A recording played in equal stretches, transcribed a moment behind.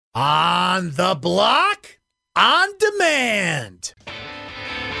On the block, on demand.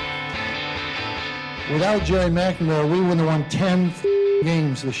 Without Jerry McNamara, we wouldn't have won 10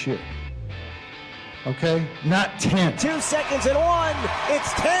 games this year. Okay? Not 10. 2 seconds and one.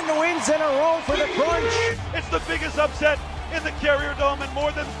 It's 10 wins in a row for the Crunch. It's the biggest upset in the Carrier Dome in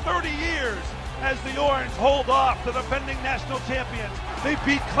more than 30 years as the Orange hold off the defending national champions. They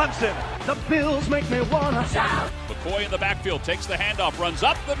beat Clemson. The Bills make me wanna shout. McCoy in the backfield takes the handoff, runs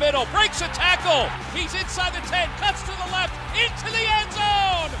up the middle, breaks a tackle. He's inside the 10, cuts to the left, into the end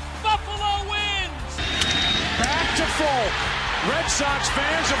zone. Buffalo wins. Back to Folk. Red Sox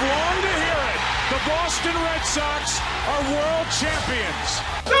fans have longed to hear it. The Boston Red Sox are world champions.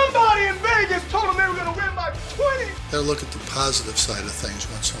 Somebody in Vegas told them they were going to win by 20. Gotta look at the positive side of things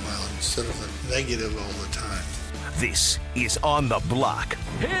once in a while instead of the negative all the time. This is On the Block.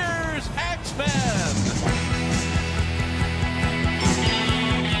 Here's X-Men.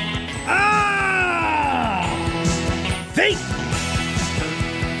 Fake.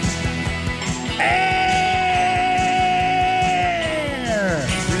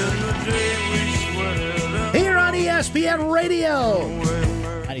 Here on ESPN Radio,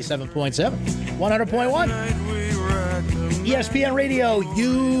 97.7, 100.1. ESPN Radio,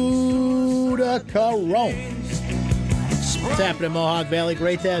 Utica, Rome. What's happening, Mohawk Valley?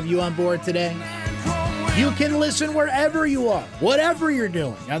 Great to have you on board today. You can listen wherever you are, whatever you're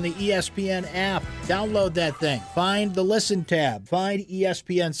doing, on the ESPN app. Download that thing. Find the Listen tab. Find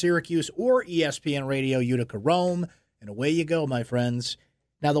ESPN Syracuse or ESPN Radio Utica, Rome, and away you go, my friends.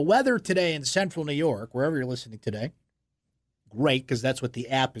 Now, the weather today in central New York, wherever you're listening today, great, because that's what the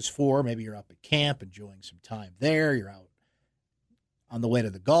app is for. Maybe you're up at camp, enjoying some time there. You're out on the way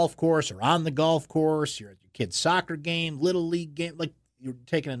to the golf course or on the golf course. You're at your kid's soccer game, little league game. Like, you're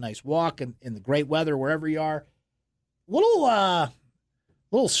taking a nice walk in the great weather wherever you are. Little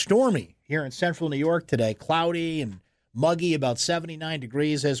stormy here in central New York today. Cloudy and muggy, about 79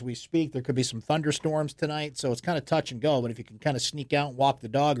 degrees as we speak. There could be some thunderstorms tonight, so it's kind of touch and go. But if you can kind of sneak out and walk the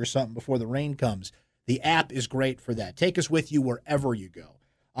dog or something before the rain comes, the app is great for that. Take us with you wherever you go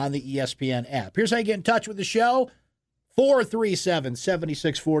on the ESPN app. Here's how you get in touch with the show.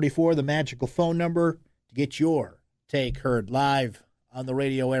 437-7644, the magical phone number to get your take heard live on the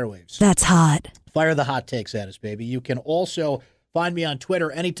radio airwaves. That's hot. Fire the hot takes at us, baby. You can also find me on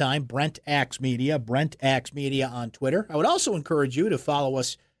Twitter anytime, Brent Axe Media, Brent Axe Media on Twitter. I would also encourage you to follow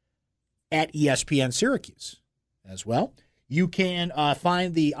us at ESPN Syracuse as well. You can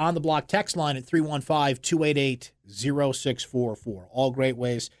find the On the Block text line at 315-288-0644. All great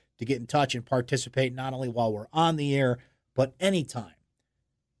ways to get in touch and participate not only while we're on the air, but anytime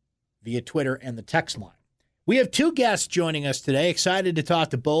via Twitter and the text line. We have two guests joining us today. Excited to talk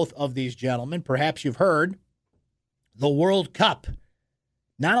to both of these gentlemen. Perhaps you've heard the World Cup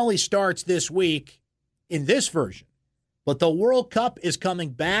not only starts this week in this version, but the World Cup is coming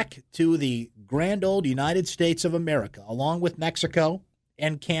back to the grand old United States of America, along with Mexico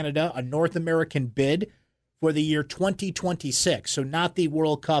and Canada, a North American bid for the year 2026. So not the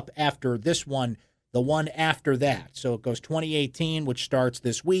World Cup after this one, the one after that. So it goes 2018, which starts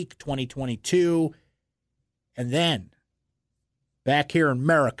this week, 2022, and then back here in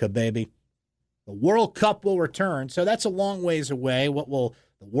America, baby. The World Cup will return. So that's a long ways away. What will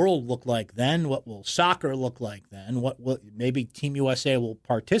the world look like then? What will soccer look like then? What will maybe Team USA will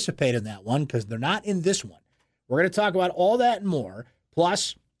participate in that one because they're not in this one. We're going to talk about all that and more,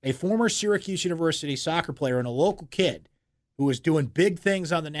 plus a former Syracuse University soccer player and a local kid who is doing big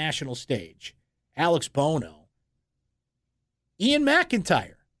things on the national stage, Alex Bono. Ian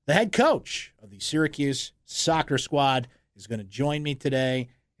McIntyre, the head coach of the Syracuse soccer squad, is going to join me today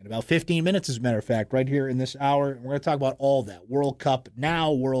in about 15 minutes, as a matter of fact, right here in this hour. And we're going to talk about all that. World Cup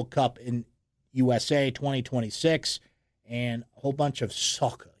now, World Cup in USA 2026, and a whole bunch of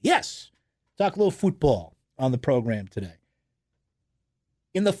soccer. Yes, talk a little football on the program today.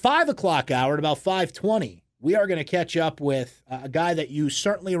 In the 5 o'clock hour, at about 5:20, we are going to catch up with a guy that you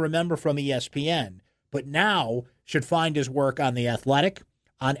certainly remember from ESPN, but now should find his work on The Athletic,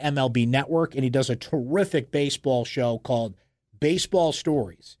 on MLB Network, and he does a terrific baseball show called Baseball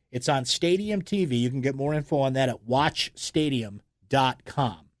Stories. It's on Stadium TV. You can get more info on that at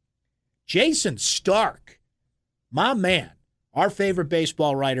watchstadium.com. Jason Stark, my man, our favorite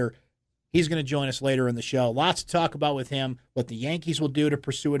baseball writer, he's going to join us later in the show. Lots to talk about with him, what the Yankees will do to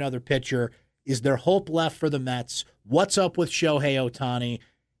pursue another pitcher. Is there hope left for the Mets? What's up with Shohei Ohtani?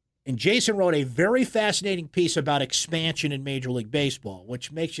 And Jason wrote a very fascinating piece about expansion in Major League Baseball,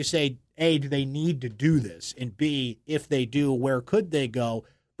 which makes you say, A, do they need to do this? And B, if they do, where could they go?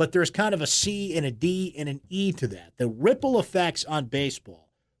 But there's kind of a C and a D and an E to that. The ripple effects on baseball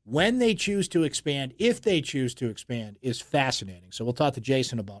when they choose to expand, if they choose to expand, is fascinating. So we'll talk to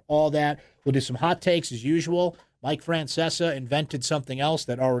Jason about all that. We'll do some hot takes as usual. Mike Francesa invented something else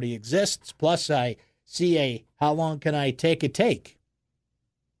that already exists. Plus, I see a how long can I take a take?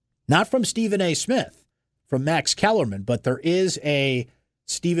 Not from Stephen A. Smith, from Max Kellerman, but there is a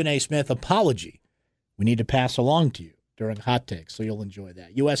Stephen A. Smith apology we need to pass along to you during hot takes, so you'll enjoy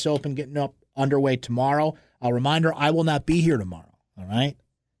that. U.S. Open getting underway tomorrow. A reminder, I will not be here tomorrow, all right?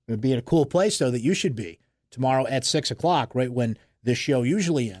 It would be at a cool place, though, that you should be tomorrow at 6 o'clock, right when this show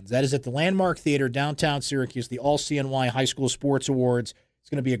usually ends. That is at the Landmark Theater, downtown Syracuse, the All-CNY High School Sports Awards. It's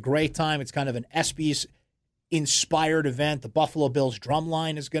going to be a great time. It's kind of an ESPYs-inspired event. The Buffalo Bills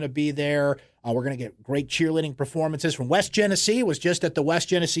drumline is going to be there. We're going to get great cheerleading performances from West Genesee. It was just at the West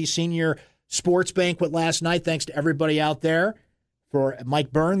Genesee Senior Sports Banquet last night. Thanks to everybody out there, for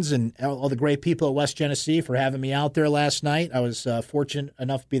Mike Burns and all the great people at West Genesee for having me out there last night. I was fortunate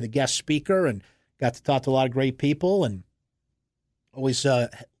enough to be the guest speaker and got to talk to a lot of great people, and always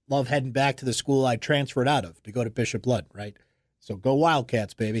love heading back to the school I transferred out of to go to Bishop Ludd, right? So go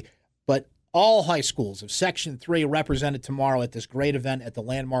Wildcats, baby. But all high schools of Section 3 represented tomorrow at this great event at the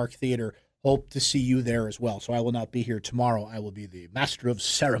Landmark Theater. Hope to see you there as well. So I will not be here tomorrow. I will be the master of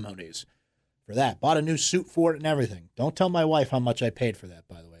ceremonies for that. Bought a new suit for it and everything. Don't tell my wife how much I paid for that,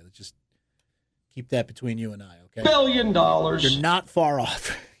 by the way. Let's just keep that between you and I, okay? $1 billion. You're not far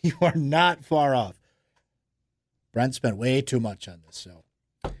off. You are not far off. Brent spent way too much on this. So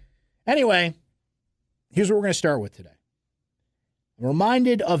anyway, here's what we're going to start with today. I'm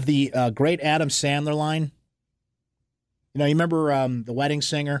reminded of the great Adam Sandler line. You know, you remember The Wedding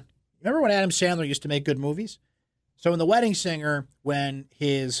Singer? Remember when Adam Sandler used to make good movies? So in The Wedding Singer, when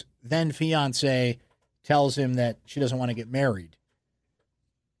his then fiance tells him that she doesn't want to get married,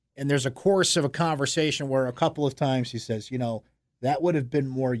 and there's a course of a conversation where a couple of times he says, you know, that would have been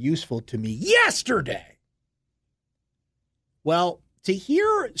more useful to me yesterday. Well, to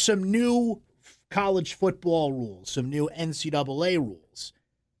hear some new college football rules, some new NCAA rules,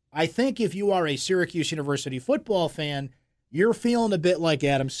 I think if you are a Syracuse University football fan, you're feeling a bit like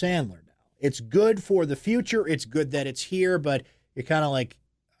Adam Sandler now. It's good for the future. It's good that it's here, but you're kind of like,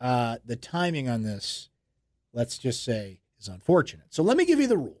 the timing on this, let's just say, is unfortunate. So let me give you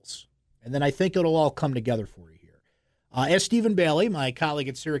the rules, and then I think it'll all come together for you here. As Stephen Bailey, my colleague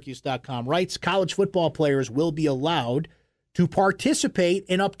at Syracuse.com, writes, college football players will be allowed to participate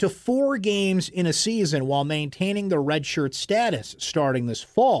in up to 4 games in a season while maintaining their redshirt status starting this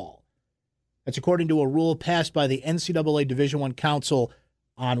fall. That's according to a rule passed by the NCAA Division I Council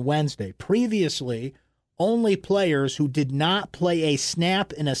on Wednesday. Previously, only players who did not play a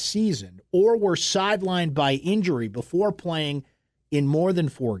snap in a season or were sidelined by injury before playing in more than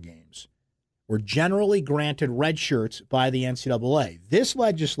 4 games were generally granted red shirts by the NCAA. This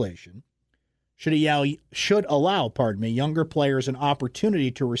legislation should allow younger players an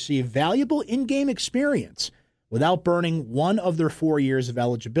opportunity to receive valuable in-game experience without burning one of their 4 years of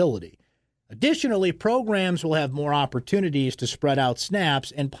eligibility. Additionally, programs will have more opportunities to spread out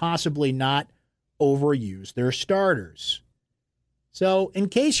snaps and possibly not overuse their starters. So, in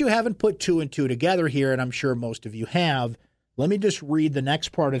case you haven't put 2 and 2 together here, and I'm sure most of you have, let me just read the next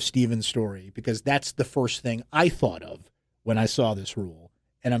part of Steven's story, because that's the first thing I thought of when I saw this rule.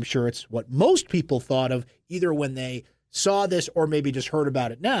 And I'm sure it's what most people thought of either when they saw this or maybe just heard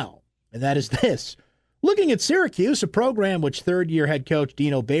about it now. And that is this. Looking at Syracuse, a program which third-year head coach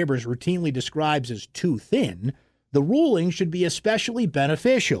Dino Babers routinely describes as too thin, the ruling should be especially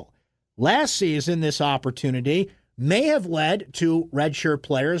beneficial. Last season, this opportunity may have led to redshirt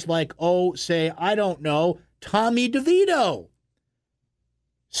players like, Tommy DeVito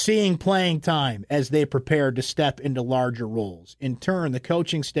seeing playing time as they prepared to step into larger roles. In turn, the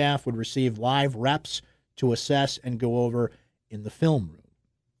coaching staff would receive live reps to assess and go over in the film room.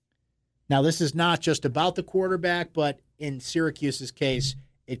 Now, this is not just about the quarterback, but in Syracuse's case,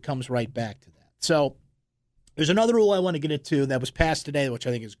 it comes right back to that. So there's another rule I want to get into that was passed today, which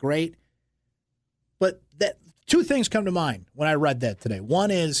I think is great. But 2 things come to mind when I read that today.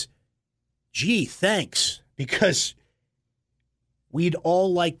 One is, gee, thanks, because we'd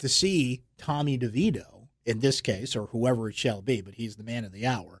all like to see Tommy DeVito, in this case, or whoever it shall be, but he's the man of the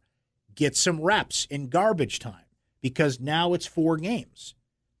hour, get some reps in garbage time, because now it's 4 games.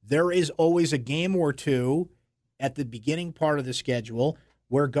 There is always a game or 2 at the beginning part of the schedule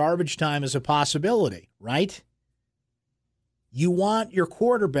where garbage time is a possibility, right? You want your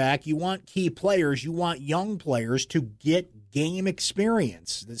quarterback, you want key players, you want young players to get game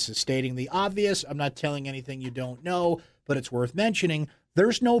experience. This is stating the obvious. I'm not telling anything you don't know, but it's worth mentioning.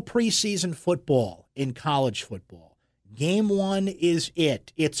 There's no preseason football in college football. Game 1 is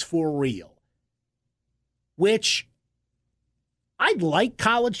it. It's for real. Which I'd like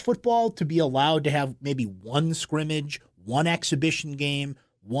college football to be allowed to have maybe one scrimmage, one exhibition game,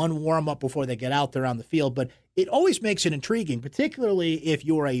 one warm-up before they get out there on the field. But it always makes it intriguing, particularly if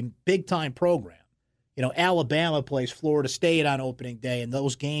you're a big-time program. You know, Alabama plays Florida State on opening day, and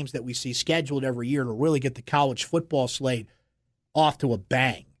those games that we see scheduled every year to really get the college football slate off to a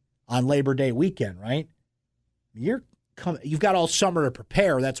bang on Labor Day weekend, right? You've got all summer to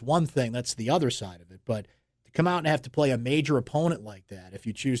prepare. That's one thing. That's the other side of it. But to come out and have to play a major opponent like that, if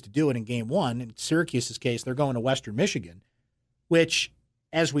you choose to do it in Game 1, in Syracuse's case, they're going to Western Michigan, which,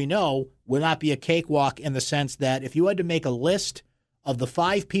 as we know, will not be a cakewalk in the sense that if you had to make a list of the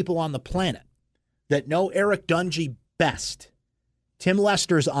 5 people on the planet that know Eric Dungy best, Tim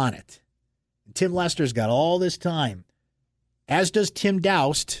Lester's on it. And Tim Lester's got all this time, as does Tim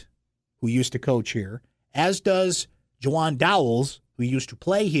Doust, who used to coach here, as does Jawan Dowles, who used to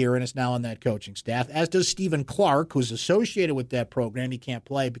play here and is now on that coaching staff, as does Stephen Clark, who's associated with that program. He can't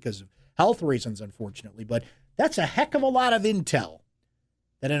play because of health reasons, unfortunately. But that's a heck of a lot of intel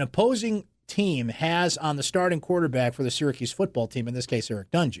that an opposing team has on the starting quarterback for the Syracuse football team, in this case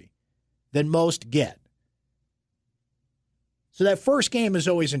Eric Dungy, than most get. So that first game is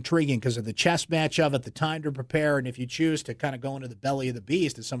always intriguing because of the chess match of it, the time to prepare, and if you choose to kind of go into the belly of the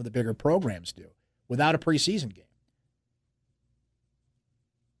beast, as some of the bigger programs do, without a preseason game.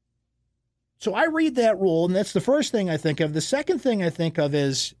 So I read that rule, and that's the first thing I think of. The second thing I think of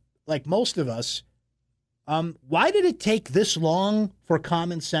is, like most of us, why did it take this long for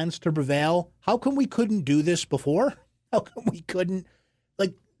common sense to prevail? How come we couldn't do this before? How come we couldn't?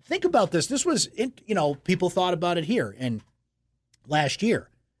 Like, think about this. This was, people thought about it here and last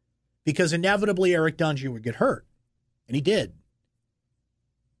year because inevitably Eric Dungy would get hurt, and he did.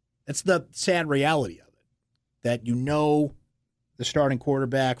 That's the sad reality of it, that the starting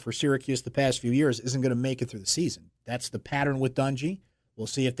quarterback for Syracuse the past few years isn't going to make it through the season. That's the pattern with Dungy. We'll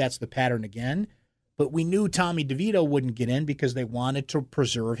see if that's the pattern again. But we knew Tommy DeVito wouldn't get in because they wanted to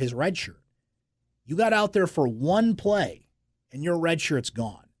preserve his red shirt. You got out there for one play, and your red shirt's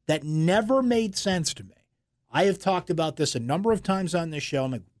gone. That never made sense to me. I have talked about this a number of times on this show.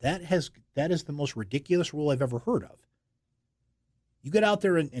 I'm like, that is the most ridiculous rule I've ever heard of. You get out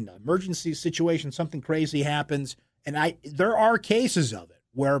there in an emergency situation, something crazy happens, and there are cases of it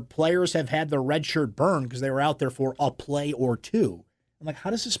where players have had their red shirt burned because they were out there for a play or two. I'm like, how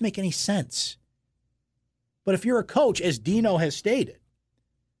does this make any sense? But if you're a coach, as Dino has stated,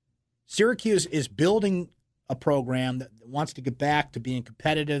 Syracuse is building a program that wants to get back to being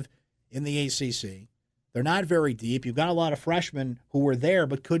competitive in the ACC. They're not very deep. You've got a lot of freshmen who were there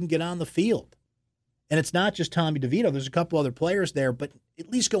but couldn't get on the field. And it's not just Tommy DeVito. There's a couple other players there, but at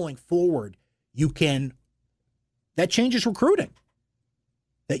least going forward, that changes recruiting.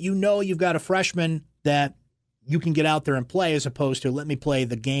 That you've got a freshman that you can get out there and play as opposed to let me play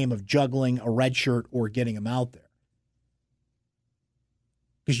the game of juggling a red shirt or getting him out there.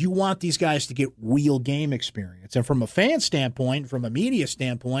 Because you want these guys to get real game experience. And from a fan standpoint, from a media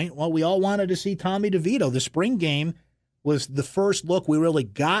standpoint, well, we all wanted to see Tommy DeVito. The spring game was the first look we really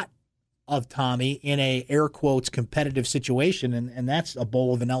got of Tommy in a, air quotes, competitive situation, and that's a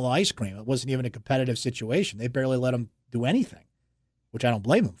bowl of vanilla ice cream. It wasn't even a competitive situation. They barely let him do anything, which I don't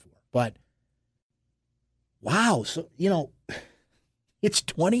blame him for. But, wow, so, it's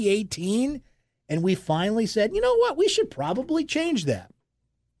 2018, and we finally said, you know what, we should probably change that.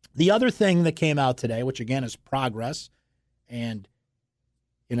 The other thing that came out today, which again is progress, and,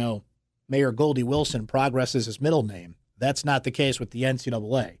 Mayor Goldie Wilson, progress is his middle name. That's not the case with the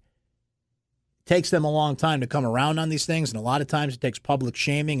NCAA. It takes them a long time to come around on these things, and a lot of times it takes public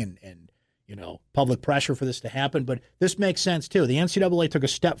shaming and public pressure for this to happen. But this makes sense, too. The NCAA took a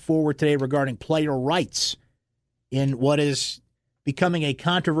step forward today regarding player rights in what is becoming a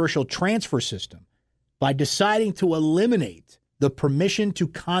controversial transfer system by deciding to eliminate the permission to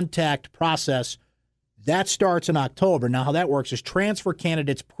contact process. That starts in October. Now, how that works is transfer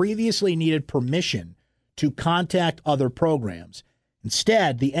candidates previously needed permission to contact other programs.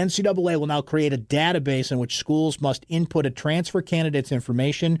 Instead, the NCAA will now create a database in which schools must input a transfer candidate's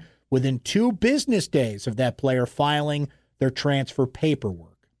information within 2 business days of that player filing their transfer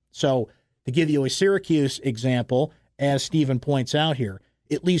paperwork. So, to give you a Syracuse example, as Stephen points out here,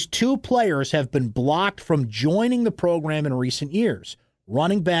 at least 2 players have been blocked from joining the program in recent years.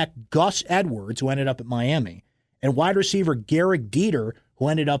 Running back Gus Edwards, who ended up at Miami, and wide receiver Garrick Dieter, who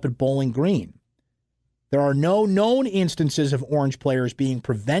ended up at Bowling Green. There are no known instances of Orange players being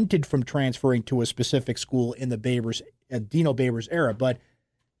prevented from transferring to a specific school in the Dino Babers era, but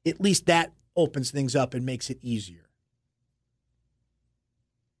at least that opens things up and makes it easier.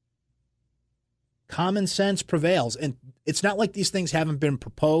 common sense prevails. And it's not like these things haven't been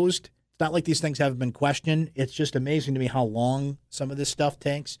proposed. It's not like these things haven't been questioned. It's just amazing to me how long some of this stuff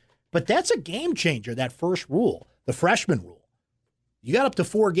takes. But that's a game changer, that first rule, the freshman rule. You got up to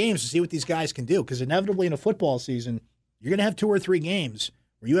 4 games to see what these guys can do, because inevitably in a football season, you're going to have 2 or 3 games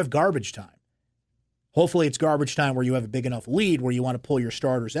where you have garbage time. Hopefully it's garbage time where you have a big enough lead where you want to pull your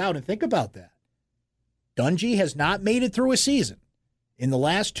starters out, and think about that. Dungy has not made it through a season in the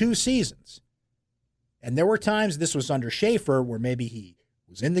last 2 seasons. And there were times, this was under Schaefer, where maybe he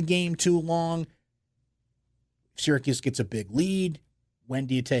was in the game too long. Syracuse gets a big lead. When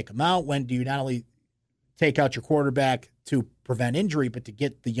do you take him out? When do you not only take out your quarterback to prevent injury, but to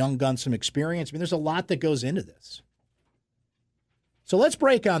get the young gun some experience? I mean, there's a lot that goes into this. So let's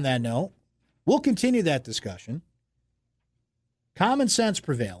break on that note. We'll continue that discussion. Common sense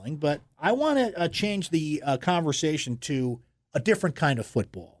prevailing, but I want to change the conversation to a different kind of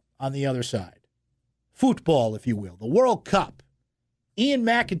football on the other side. Football, if you will. The World Cup. Ian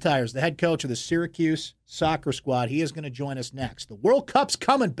McIntyre is the head coach of the Syracuse soccer squad. He is going to join us next. The World Cup's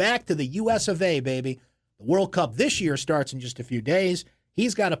coming back to the US of A, baby. The World Cup this year starts in just a few days.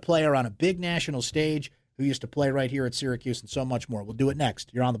 He's got a player on a big national stage who used to play right here at Syracuse and so much more. We'll do it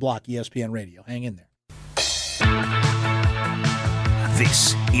next. You're on the block, ESPN Radio. Hang in there.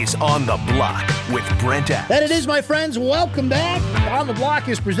 This is On the Block with Brent. That it is, my friends. Welcome back. On the Block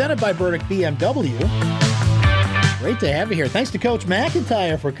is presented by Burdick BMW. Great to have you here. Thanks to Coach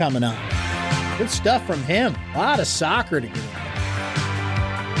McIntyre for coming on. Good stuff from him. A lot of soccer to get in.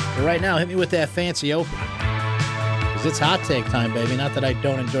 But right now, hit me with that fancy open. Because it's hot take time, baby. Not that I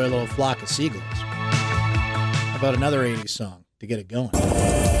don't enjoy a little flock of seagulls. How about another 80s song to get it going?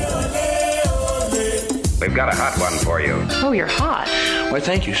 We've got a hot one for you. Oh, you're hot. Why,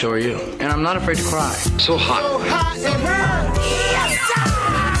 thank you. So are you. And I'm not afraid to cry. So hot. So hot it hurts.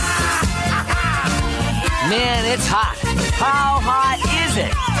 Man, it's hot. How hot is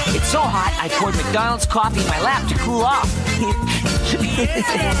it? It's so hot, I poured McDonald's coffee in my lap to cool off.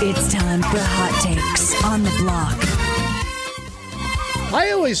 It's time for Hot Takes on the Block.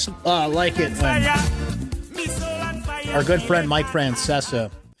 I always like it when our good friend Mike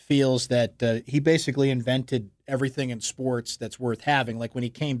Francesa feels that he basically invented everything in sports that's worth having. Like when he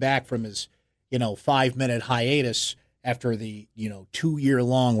came back from his, 5-minute hiatus after the,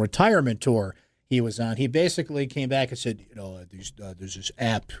 2-year-long retirement tour he was on, he basically came back and said, there's this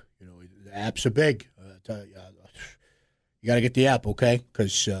app, the apps are big. You got to get the app, okay?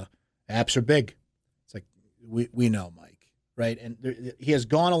 Because apps are big. It's like, we know, Mike, right? And he has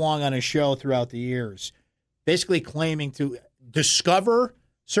gone along on his show throughout the years, basically claiming to discover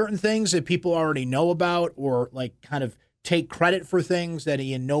certain things that people already know about, or like kind of take credit for things that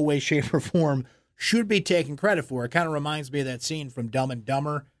he in no way, shape, or form should be taking credit for. It kind of reminds me of that scene from Dumb and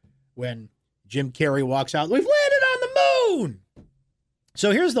Dumber when Jim Carrey walks out, "We've landed on the moon!"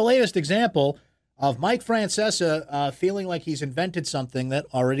 So here's the latest example of Mike Francesa feeling like he's invented something that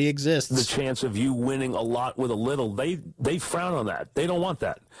already exists. The chance of you winning a lot with a little, they frown on that. They don't want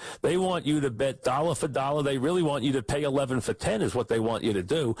that. They want you to bet dollar for dollar. They really want you to pay 11 for 10 is what they want you to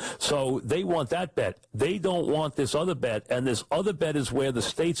do. So they want that bet. They don't want this other bet, and this other bet is where the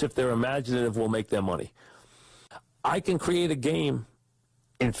states, if they're imaginative, will make their money. I can create a game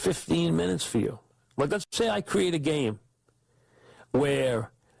in 15 minutes for you. Like, let's say I create a game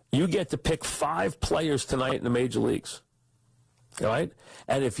where you get to pick 5 players tonight in the major leagues, all right?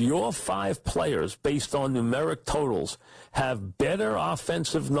 And if your 5 players, based on numeric totals, have better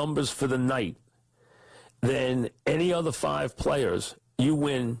offensive numbers for the night than any other 5 players, you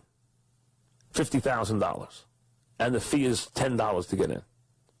win $50,000. And the fee is $10 to get in.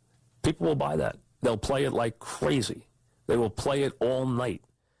 People will buy that. They'll play it like crazy. They will play it all night.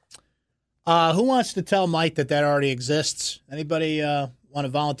 Who wants to tell Mike that already exists? Anybody want to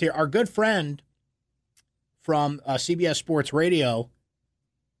volunteer? Our good friend from CBS Sports Radio,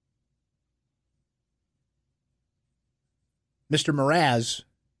 Mr. Mraz,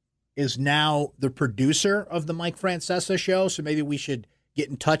 is now the producer of the Mike Francesa show, so maybe we should get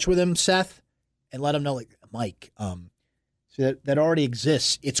in touch with him, Seth, and let him know, like, Mike, so that already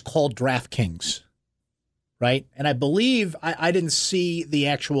exists. It's called DraftKings, right? And I believe, I didn't see the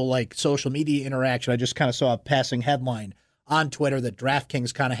actual, social media interaction. I just kind of saw a passing headline on Twitter that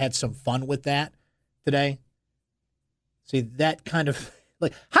DraftKings kind of had some fun with that today. See, that kind of,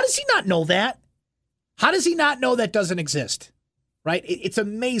 how does he not know that? How does he not know that doesn't exist? Right? It's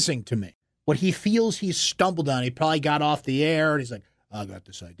amazing to me what he feels he's stumbled on. He probably got off the air and he's like, I got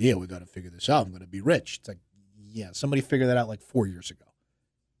this idea. We got to figure this out. I'm going to be rich. It's like, yeah, somebody figured that out 4 years ago.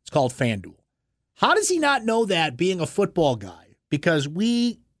 It's called FanDuel. How does he not know that, being a football guy? Because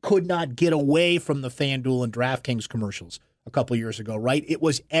we could not get away from the FanDuel and DraftKings commercials a couple years ago, right? It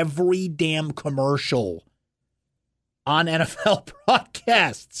was every damn commercial on NFL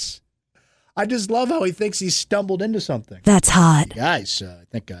broadcasts. I just love how he thinks he's stumbled into something. That's hot. Guys, I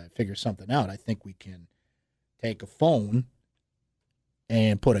think I figured something out. I think we can take a phone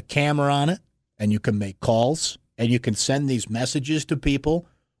and put a camera on it, and you can make calls, and you can send these messages to people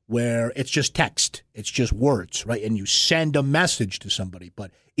where it's just text. It's just words, right? And you send a message to somebody,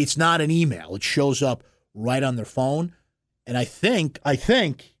 but it's not an email. It shows up right on their phone. And I think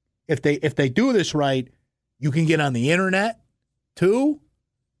if they do this right, you can get on the internet too.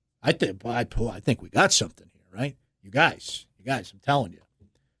 I think we got something here, right? You guys, I'm telling you.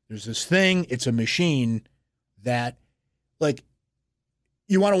 There's this thing, it's a machine that, like,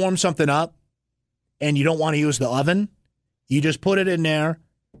 you want to warm something up and you don't want to use the oven, you just put it in there,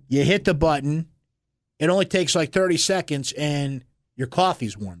 you hit the button, it only takes like 30 seconds and your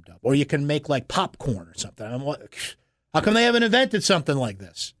coffee's warmed up. Or you can make like popcorn or something. How come they haven't invented something like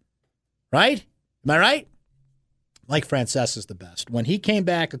this? Right? Am I right? Mike Francesa is the best. When he came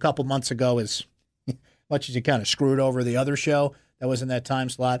back a couple months ago, as much as he kind of screwed over the other show that was in that time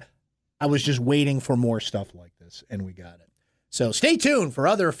slot, I was just waiting for more stuff like this, and we got it. So stay tuned for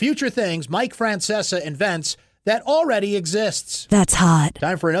other future things Mike Francesa invents that already exists. That's hot.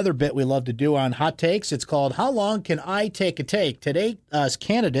 Time for another bit we love to do on Hot Takes. It's called How Long Can I Take a Take? Today's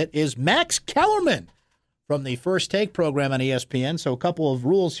candidate is Max Kellerman from the First Take program on ESPN. So a couple of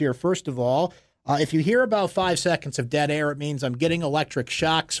rules here. First of all, if you hear about 5 seconds of dead air, it means I'm getting electric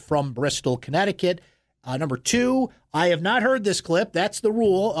shocks from Bristol, Connecticut. Number 2, I have not heard this clip. That's the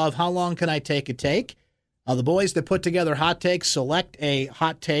rule of How Long Can I Take a Take? The boys that put together Hot Takes select a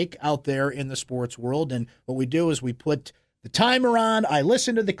hot take out there in the sports world, and what we do is we put the timer on, I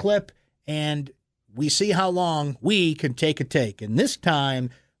listen to the clip, and we see how long we can take a take. And this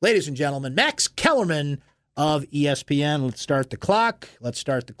time, ladies and gentlemen, Max Kellerman of ESPN. Let's start the clock. Let's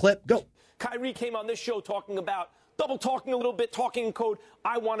start the clip. Go. Kyrie came on this show talking about double talking a little bit, talking in code.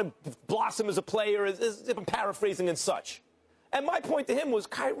 I want to blossom as a player, as I'm paraphrasing and such. And my point to him was,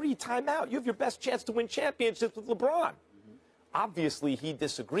 Kyrie, time out. You have your best chance to win championships with LeBron. Obviously, he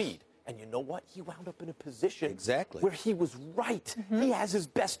disagreed. And you know what? He wound up in a position where he was right. He has his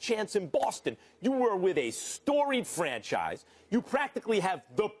best chance in Boston. You were with a storied franchise. You practically have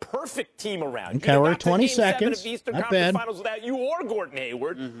the perfect team around. Okay, we're 20 seconds. Of the Eastern Not Conference bad. Finals without you or Gordon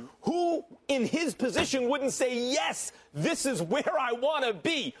Hayward. Who, in his position, wouldn't say, yes, this is where I want to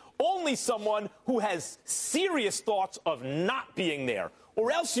be? Only someone who has serious thoughts of not being there.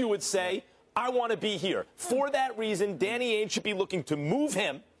 Or else you would say, I want to be here. For that reason, Danny Ainge should be looking to move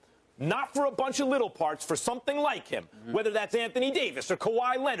him, not for a bunch of little parts, for something like him, whether that's Anthony Davis or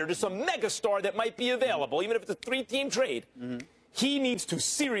Kawhi Leonard or some megastar that might be available, even if it's a 3-team trade. He needs to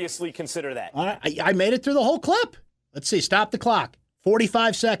seriously consider that. I made it through the whole clip. Let's see. Stop the clock.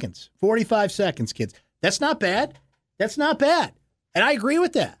 45 seconds. 45 seconds, kids. That's not bad. That's not bad. And I agree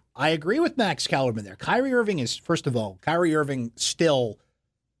with that. I agree with Max Kellerman there. Kyrie Irving is, first of all, Kyrie Irving still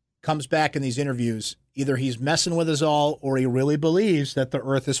comes back in these interviews. Either he's messing with us all or he really believes that the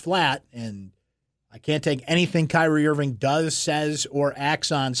earth is flat. And I can't take anything Kyrie Irving does, says, or acts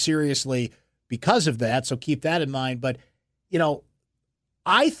on seriously because of that. So keep that in mind. But, you know,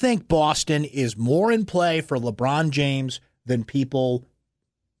 I think Boston is more in play for LeBron James than people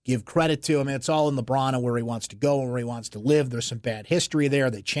give credit to. I mean, it's all in LeBron and where he wants to go and where he wants to live. There's some bad history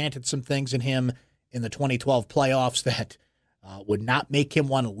there. They chanted some things in him in the 2012 playoffs that would not make him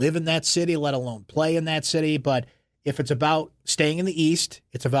want to live in that city, let alone play in that city. But if it's about staying in the East,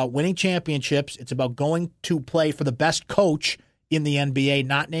 it's about winning championships, it's about going to play for the best coach in the NBA,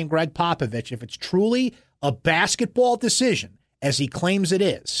 not named Greg Popovich. If it's truly a basketball decision, as he claims it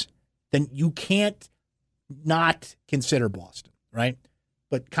is, then you can't not consider Boston, right?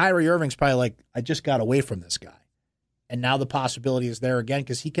 But Kyrie Irving's probably like, I just got away from this guy. And now the possibility is there again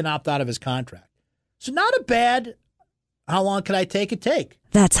because he can opt out of his contract. So not a bad, how long can I take it take?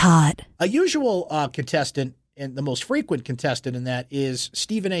 That's hot. A usual contestant and the most frequent contestant in that is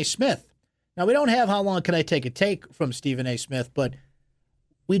Stephen A. Smith. Now, we don't have how long can I take a take from Stephen A. Smith, but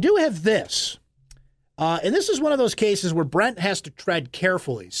we do have this. And this is one of those cases where Brent has to tread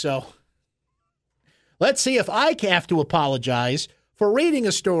carefully. So let's see if I have to apologize for reading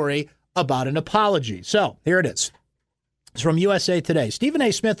a story about an apology. So here it is. It's from USA Today. Stephen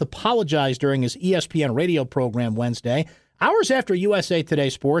A. Smith apologized during his ESPN radio program Wednesday, hours after USA Today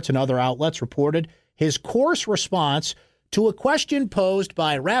Sports and other outlets reported his coarse response to a question posed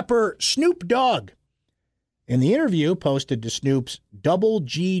by rapper Snoop Dogg. In the interview posted to Snoop's Double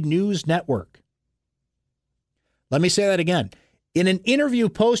G News Network. Let me say that again. In an interview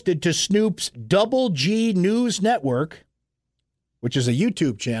posted to Snoop's Double G News Network, which is a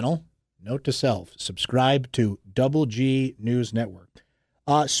YouTube channel, note to self, subscribe to Double G News Network,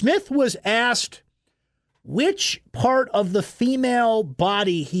 Smith was asked which part of the female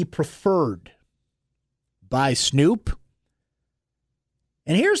body he preferred by Snoop.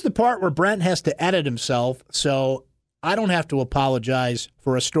 And here's the part where Brent has to edit himself, so I don't have to apologize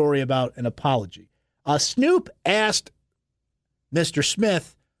for a story about an apology. Snoop asked Mr.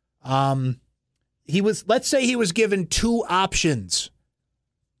 Smith, let's say he was given two options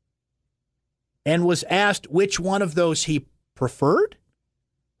and was asked which one of those he preferred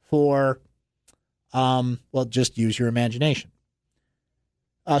for, just use your imagination.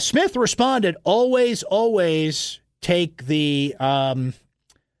 Smith responded, always take the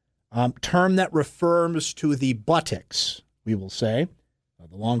term that refers to the buttocks, we will say.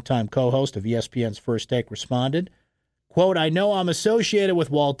 The longtime co-host of ESPN's First Take responded, quote, I know I'm associated with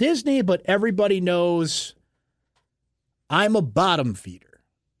Walt Disney, but everybody knows I'm a bottom feeder.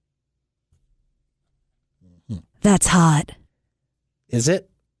 That's hot. Is it?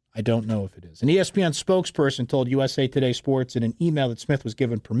 I don't know if it is. An ESPN spokesperson told USA Today Sports in an email that Smith was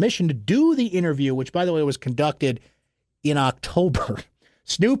given permission to do the interview, which, by the way, was conducted in October.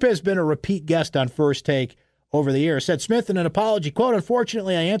 Snoop has been a repeat guest on First Take over the years. Said Smith in an apology, quote,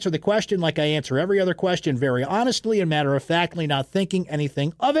 unfortunately, I answer the question like I answer every other question, very honestly and matter-of-factly, not thinking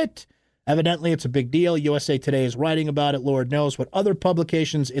anything of it. Evidently, it's a big deal. USA Today is writing about it. Lord knows what other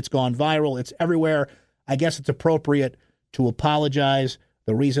publications. It's gone viral. It's everywhere. I guess it's appropriate to apologize.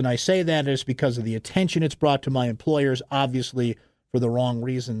 The reason I say that is because of the attention it's brought to my employers, obviously for the wrong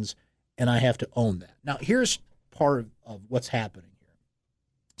reasons, and I have to own that. Now, here's part of what's happening here.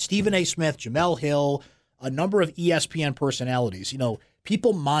 Stephen A. Smith, Jamel Hill, a number of ESPN personalities,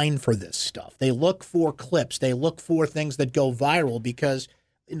 people mine for this stuff. They look for clips. They look for things that go viral because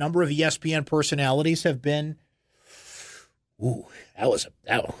a number of ESPN personalities have been,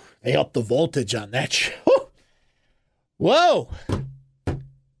 they upped the voltage on that show. Whoa.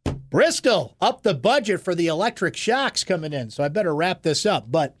 Bristol upped the budget for the electric shocks coming in, so I better wrap this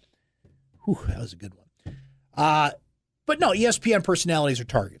up. But, that was a good one. But no, ESPN personalities are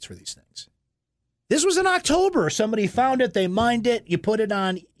targets for these things. This was in October. Somebody found it. They mined it. You put it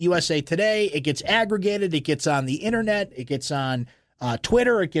on USA Today. It gets aggregated. It gets on the internet. It gets on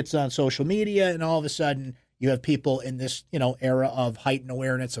Twitter. It gets on social media. And all of a sudden, you have people in this, era of heightened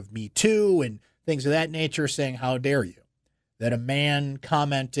awareness of Me Too and things of that nature saying, how dare you? That a man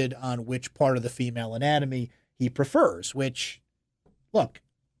commented on which part of the female anatomy he prefers, which, look,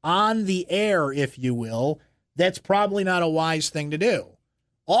 on the air, if you will, that's probably not a wise thing to do.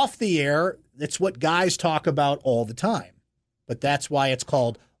 Off the air, it's what guys talk about all the time. But that's why it's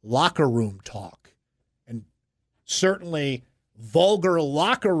called locker room talk. And certainly vulgar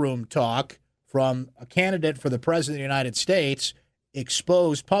locker room talk from a candidate for the president of the United States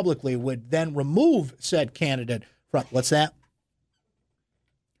exposed publicly would then remove said candidate from, what's that?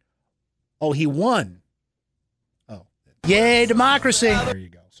 Oh, he won. Oh. Yay, democracy. There you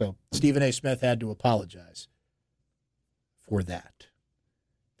go. So Stephen A. Smith had to apologize for that.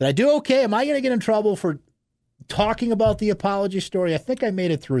 Did I do okay? Am I going to get in trouble for talking about the apology story? I think I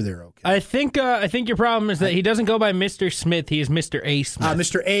made it through there okay. I think your problem is that he doesn't go by Mr. Smith. He is Mr. A. Smith.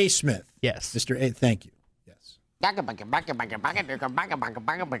 Mr. A. Smith. Yes. Mr. A. Thank you. Yes.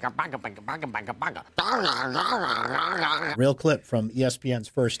 Real clip from ESPN's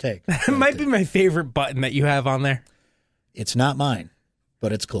First Take. It might be my favorite button that you have on there. It's not mine,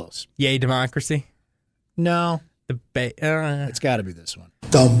 but it's close. Yay, democracy. No. It's got to be this one.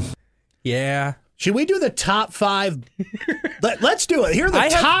 Dumb. Yeah. Should we do the top 5? Let's do it. Here are the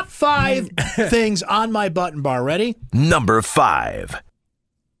top 5 things on my button bar. Ready? Number 5.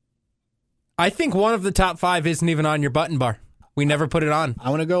 I think one of the top 5 isn't even on your button bar. We never put it on. I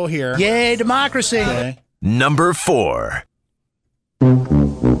want to go here. Yay, democracy. Okay. Number 4. Okay.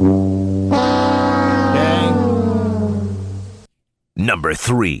 Number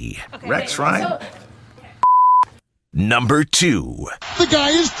 3. Okay, Rex Ryan. Number 2. The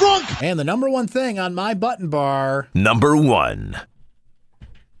guy is drunk. And the number 1 thing on my button bar. Number 1.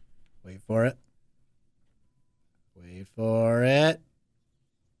 Wait for it. Wait for it.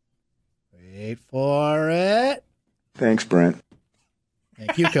 Wait for it. Thanks, Brent.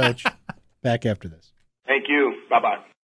 Thank you, Coach. Back after this. Thank you. Bye-bye.